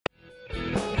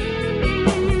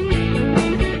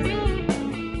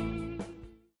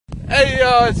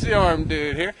y'all, it's the Arm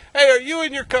Dude here. Hey, are you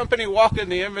and your company walking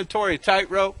the inventory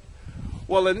tightrope?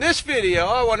 Well, in this video,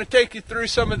 I want to take you through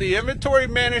some of the inventory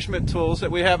management tools that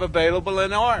we have available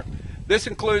in Arm. This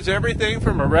includes everything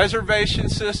from a reservation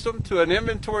system to an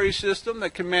inventory system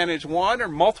that can manage one or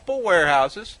multiple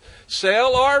warehouses, sale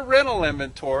or rental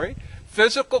inventory,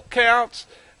 physical counts,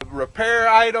 repair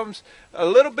items, a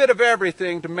little bit of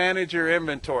everything to manage your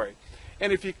inventory.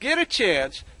 And if you get a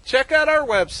chance, check out our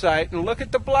website and look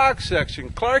at the blog section.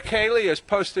 Clark Haley has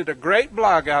posted a great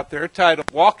blog out there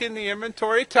titled Walking the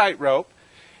Inventory Tightrope.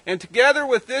 And together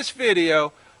with this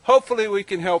video, hopefully we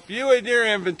can help you and your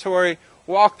inventory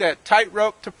walk that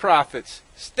tightrope to profits.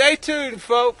 Stay tuned,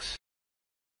 folks.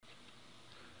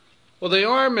 Well, the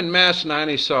ARM and Mass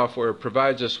 90 software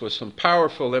provides us with some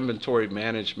powerful inventory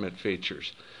management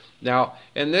features. Now,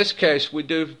 in this case, we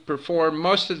do perform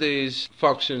most of these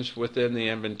functions within the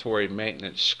inventory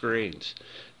maintenance screens.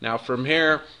 Now, from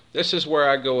here, this is where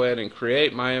I go in and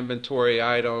create my inventory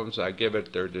items. I give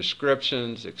it their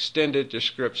descriptions, extended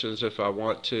descriptions if I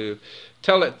want to.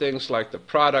 Tell it things like the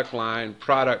product line,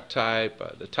 product type,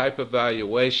 the type of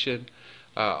valuation,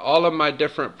 all of my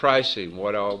different pricing,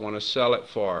 what I want to sell it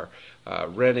for.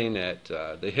 Renting it,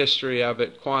 the history of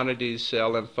it, quantities,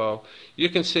 sale info. You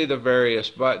can see the various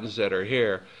buttons that are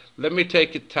here. Let me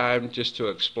take the time just to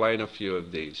explain a few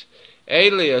of these.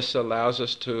 Alias allows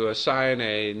us to assign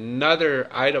another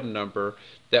item number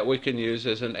that we can use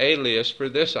as an alias for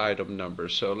this item number.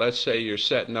 So let's say you're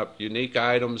setting up unique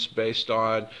items based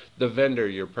on the vendor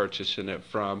you're purchasing it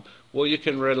from. Well, you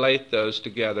can relate those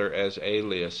together as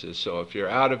aliases. So if you're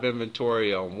out of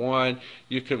inventory on one,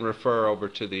 you can refer over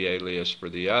to the alias for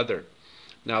the other.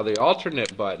 Now, the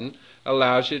alternate button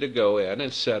allows you to go in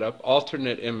and set up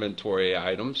alternate inventory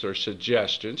items or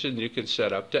suggestions, and you can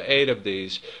set up to 8 of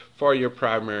these for your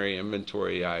primary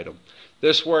inventory item.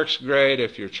 This works great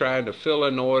if you're trying to fill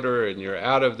an order and you're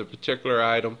out of the particular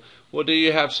item. Well, do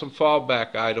you have some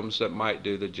fallback items that might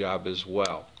do the job as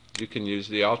well? You can use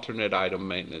the alternate item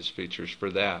maintenance features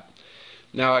for that.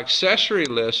 Now, accessory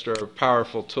lists are a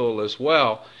powerful tool as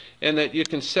well in that you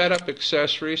can set up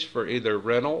accessories for either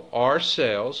rental or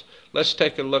sales. Let's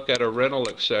take a look at a rental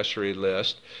accessory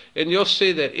list, and you'll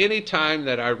see that any time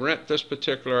that I rent this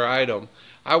particular item,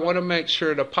 I want to make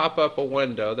sure to pop up a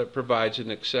window that provides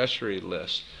an accessory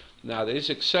list. Now, these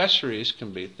accessories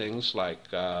can be things like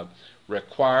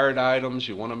required items.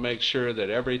 You want to make sure that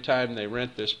every time they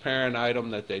rent this parent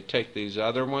item that they take these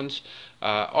other ones,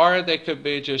 or they could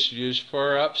be just used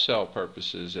for upsell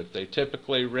purposes. If they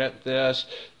typically rent this,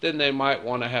 then they might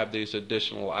want to have these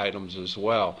additional items as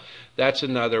well. That's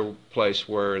another place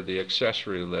where the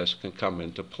accessory list can come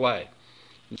into play.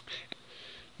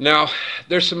 Now,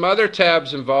 there's some other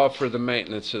tabs involved for the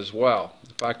maintenance as well.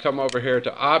 If I come over here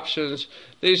to options,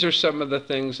 these are some of the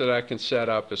things that I can set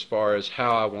up as far as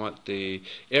how I want the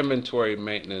inventory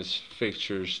maintenance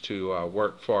features to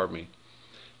work for me.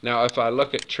 Now, if I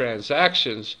look at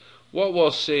transactions, what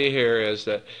we'll see here is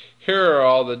that here are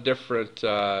all the different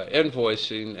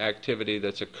invoicing activity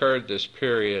that's occurred this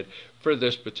period for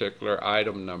this particular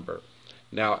item number.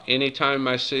 Now, anytime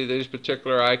I see these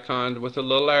particular icons with the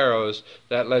little arrows,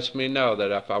 that lets me know that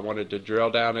if I wanted to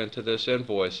drill down into this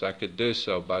invoice, I could do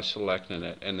so by selecting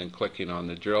it and then clicking on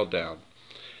the drill down.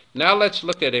 Now let's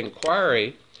look at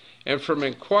inquiry, and from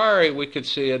inquiry we can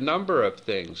see a number of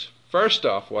things. First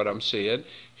off, what I'm seeing,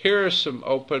 here are some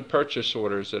open purchase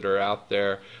orders that are out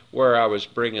there where I was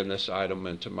bringing this item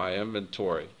into my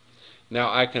inventory. Now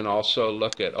I can also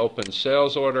look at open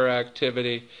sales order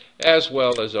activity as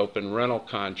well as open rental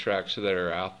contracts that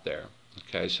are out there.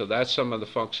 Okay, so that's some of the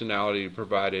functionality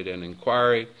provided in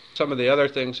inquiry. Some of the other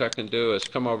things I can do is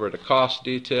come over to cost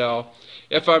detail.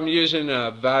 If I'm using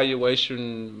a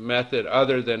valuation method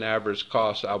other than average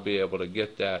cost, I'll be able to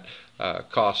get that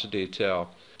cost detail.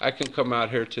 I can come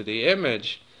out here to the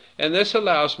image, and this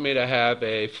allows me to have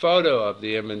a photo of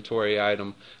the inventory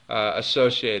item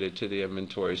associated to the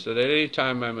inventory, so that any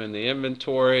time I'm in the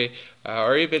inventory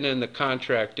or even in the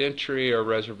contract entry or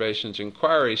reservations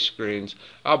inquiry screens,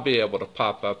 I'll be able to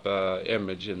pop up an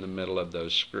image in the middle of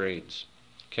those screens.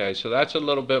 Okay, so that's a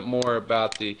little bit more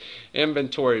about the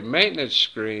inventory maintenance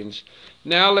screens.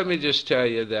 Now let me just tell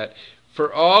you that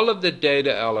for all of the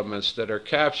data elements that are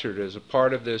captured as a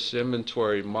part of this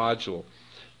inventory module,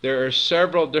 there are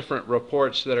several different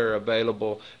reports that are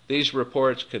available. These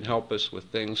reports can help us with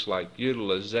things like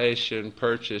utilization,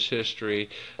 purchase history,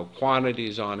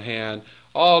 quantities on hand,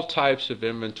 all types of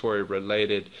inventory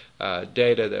related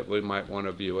data that we might want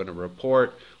to view in a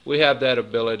report. we have that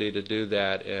ability to do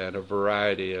that in a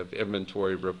variety of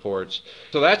inventory reports.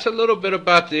 So that's a little bit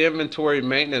about the inventory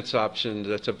maintenance option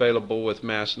that's available with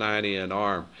MAS 90 and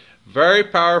ARM. Very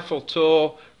powerful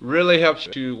tool, really helps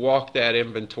you walk that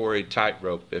inventory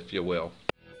tightrope, if you will.